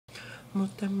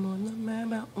못 때문에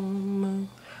매번 웃는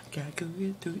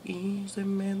가구에 두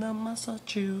인생 나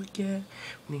맞서주게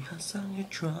네 항상의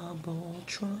trouble.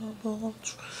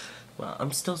 Well,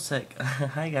 I'm still sick.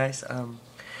 Hi guys.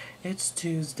 It's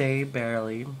Tuesday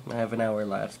barely. I have an hour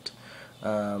left.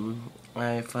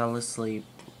 I fell asleep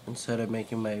instead of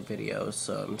making my videos,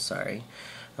 so I'm sorry.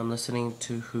 I'm listening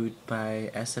to Hoot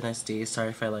by SNSD. Sorry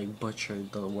if I like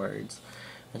butchered the words.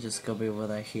 I just go by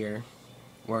what I hear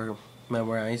or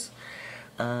memorize.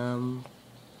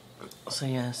 So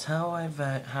yes, how have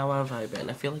I been?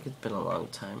 I feel like it's been a long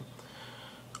time.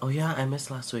 Oh yeah, I missed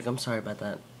last week. I'm sorry about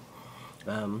that.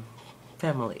 Um,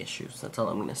 family issues. That's all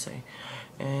I'm gonna say.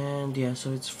 And yeah,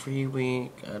 so it's free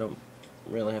week. I don't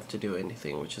really have to do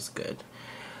anything, which is good.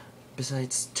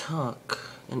 Besides talk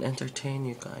and entertain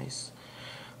you guys.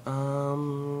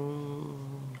 Wanna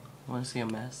see a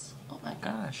mess? Oh my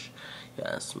gosh.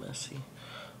 Yeah, it's messy.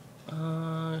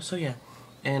 So yeah.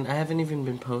 And I haven't even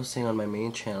been posting on my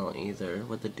main channel either.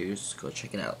 What the deuce? Go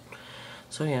check it out.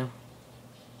 So yeah.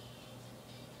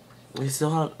 We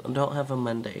still don't have a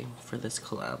Monday for this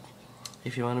collab.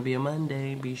 If you want to be a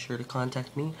Monday, be sure to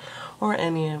contact me or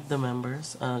any of the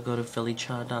members. Go to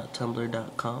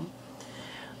phillycha.tumblr.com.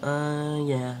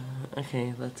 Yeah.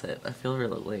 Okay, that's it. I feel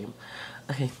really lame.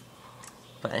 Okay,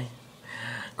 bye.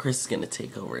 Chris is gonna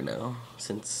take over now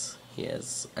since he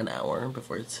has an hour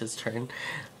before it's his turn.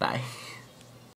 Bye.